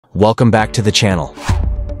welcome back to the channel.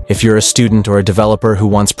 If you're a student or a developer who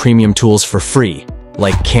wants premium tools for free,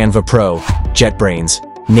 like Canva Pro, JetBrains,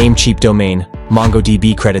 Namecheap Domain,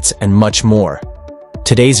 MongoDB credits, and much more,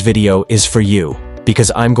 today's video is for you,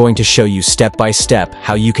 because I'm going to show you step-by-step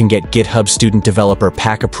how you can get GitHub Student Developer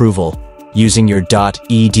Pack approval using your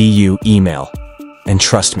 .edu email. And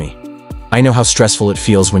trust me, I know how stressful it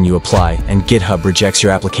feels when you apply and GitHub rejects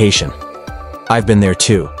your application. I've been there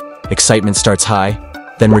too. Excitement starts high,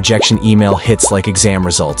 then rejection email hits like exam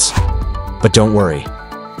results. But don't worry.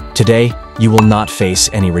 Today, you will not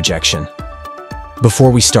face any rejection.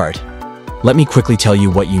 Before we start, let me quickly tell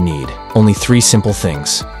you what you need. Only 3 simple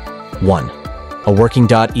things. 1. A working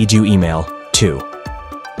 .edu email. 2.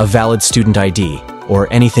 A valid student ID, or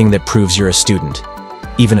anything that proves you're a student.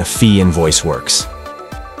 Even a fee invoice works.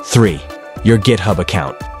 3. Your GitHub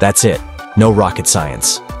account. That's it. No rocket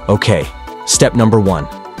science. Okay. Step number 1.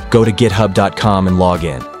 Go to github.com and log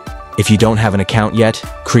in. If you don't have an account yet,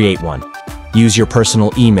 create one. Use your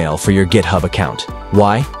personal email for your GitHub account.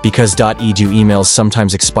 Why? Because .edu emails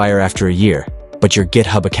sometimes expire after a year, but your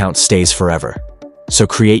GitHub account stays forever. So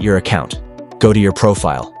create your account. Go to your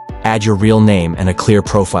profile. Add your real name and a clear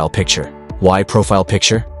profile picture. Why profile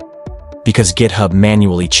picture? Because GitHub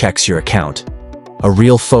manually checks your account. A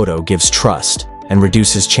real photo gives trust and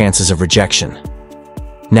reduces chances of rejection.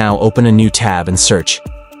 Now open a new tab and search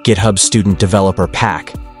GitHub Student Developer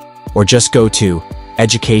Pack, or just go to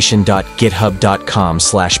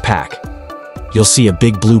education.github.com/pack. You'll see a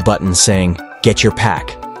big blue button saying, Get Your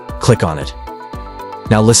Pack. Click on it.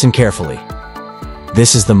 Now listen carefully.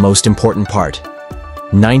 This is the most important part.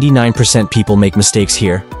 99% people make mistakes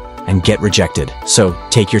here and get rejected, so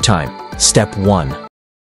take your time. Step 1.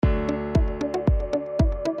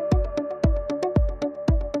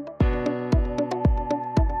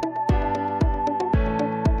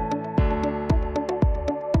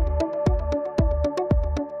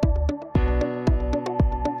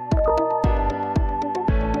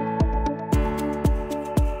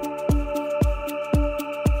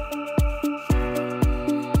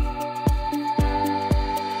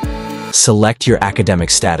 Select your academic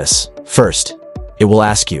status. First, it will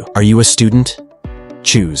ask you, are you a student?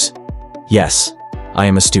 Choose, yes, I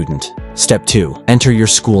am a student. Step 2, enter your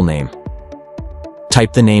school name.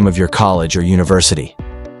 Type the name of your college or university.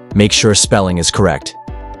 Make sure spelling is correct.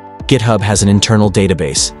 GitHub has an internal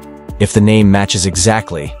database. If the name matches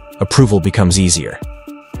exactly, approval becomes easier.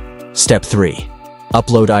 Step 3,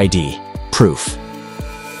 upload ID, proof.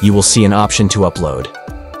 You will see an option to upload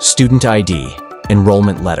student ID,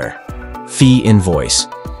 enrollment letter, fee invoice,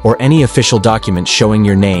 or any official document showing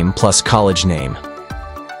your name plus college name.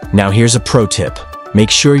 Now here's a pro tip. Make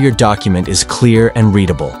sure your document is clear and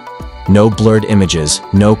readable. No blurred images,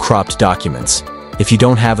 no cropped documents. If you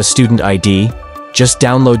don't have a student ID, just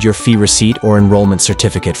download your fee receipt or enrollment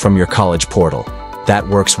certificate from your college portal. That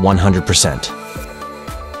works 100%.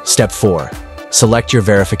 Step 4. Select your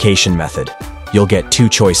verification method. You'll get 2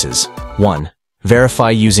 choices. 1.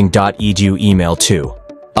 Verify using .edu email. 2.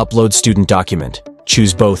 Upload student document.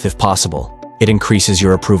 Choose both if possible. It increases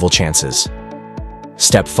your approval chances.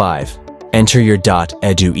 Step 5. Enter your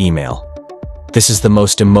 .edu email. This is the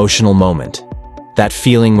most emotional moment. That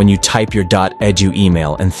feeling when you type your .edu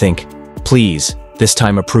email and think, please, this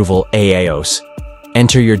time approval AAOS.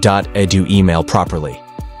 Enter your .edu email properly.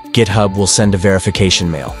 GitHub will send a verification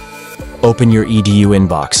mail. Open your edu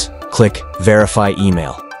inbox. Click Verify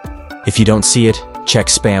Email. If you don't see it, check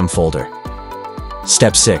Spam folder.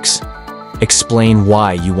 Step 6. Explain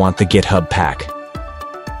why you want the GitHub pack.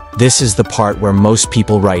 This is the part where most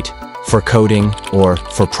people write for coding or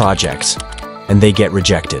for projects, and they get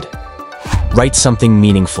rejected. Write something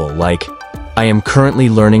meaningful like, I am currently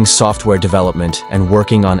learning software development and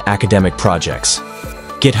working on academic projects.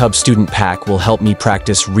 GitHub Student Pack will help me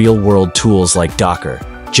practice real-world tools like Docker,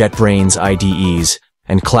 JetBrains IDEs,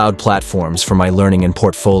 and cloud platforms for my learning and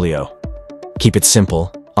portfolio. Keep it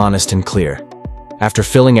simple, honest, and clear. After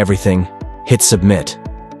filling everything, hit submit.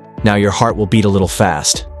 Now your heart will beat a little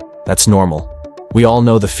fast. That's normal. We all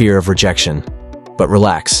know the fear of rejection. But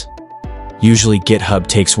relax. Usually GitHub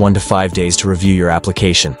takes 1 to 5 days to review your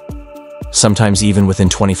application. Sometimes even within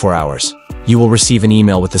 24 hours. You will receive an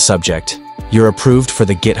email with the subject, You're approved for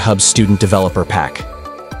the GitHub Student Developer Pack.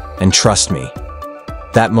 And trust me,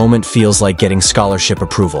 that moment feels like getting scholarship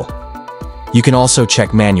approval. You can also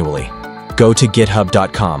check manually. Go to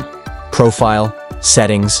github.com, Profile,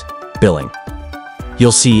 Settings, Billing.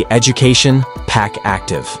 You'll see Education, Pack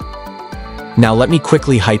Active. Now let me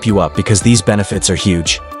quickly hype you up because these benefits are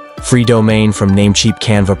huge. Free domain from Namecheap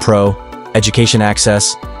Canva Pro, education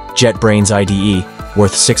access, JetBrains IDE,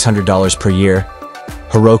 worth $600 per year,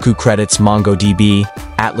 Heroku credits MongoDB,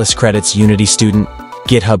 Atlas credits Unity Student,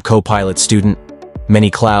 GitHub Copilot Student,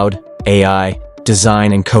 many cloud, AI,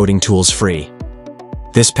 design and coding tools free.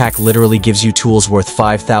 This pack literally gives you tools worth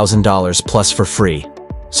 $5,000 plus for free.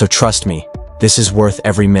 So trust me, this is worth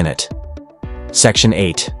every minute. Section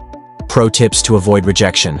 8. Pro tips to avoid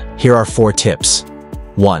rejection. Here are 4 tips.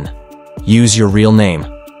 1. Use your real name.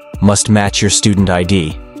 Must match your student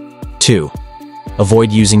ID. 2.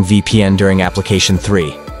 Avoid using VPN during application.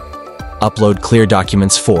 3. Upload clear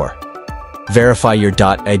documents. 4. Verify your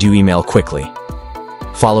 .edu email quickly.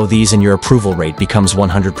 Follow these and your approval rate becomes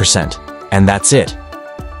 100%. And that's it.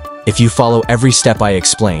 If you follow every step I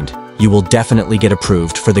explained, you will definitely get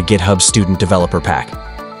approved for the GitHub Student Developer Pack.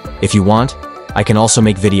 If you want, I can also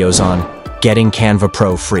make videos on getting Canva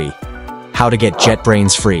Pro free, how to get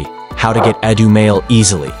JetBrains free, how to get EduMail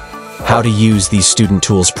easily, how to use these student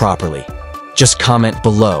tools properly. Just comment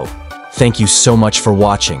below. Thank you so much for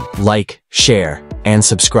watching. Like, share, and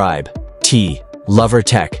subscribe. Lover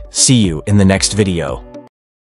Tech. See you in the next video.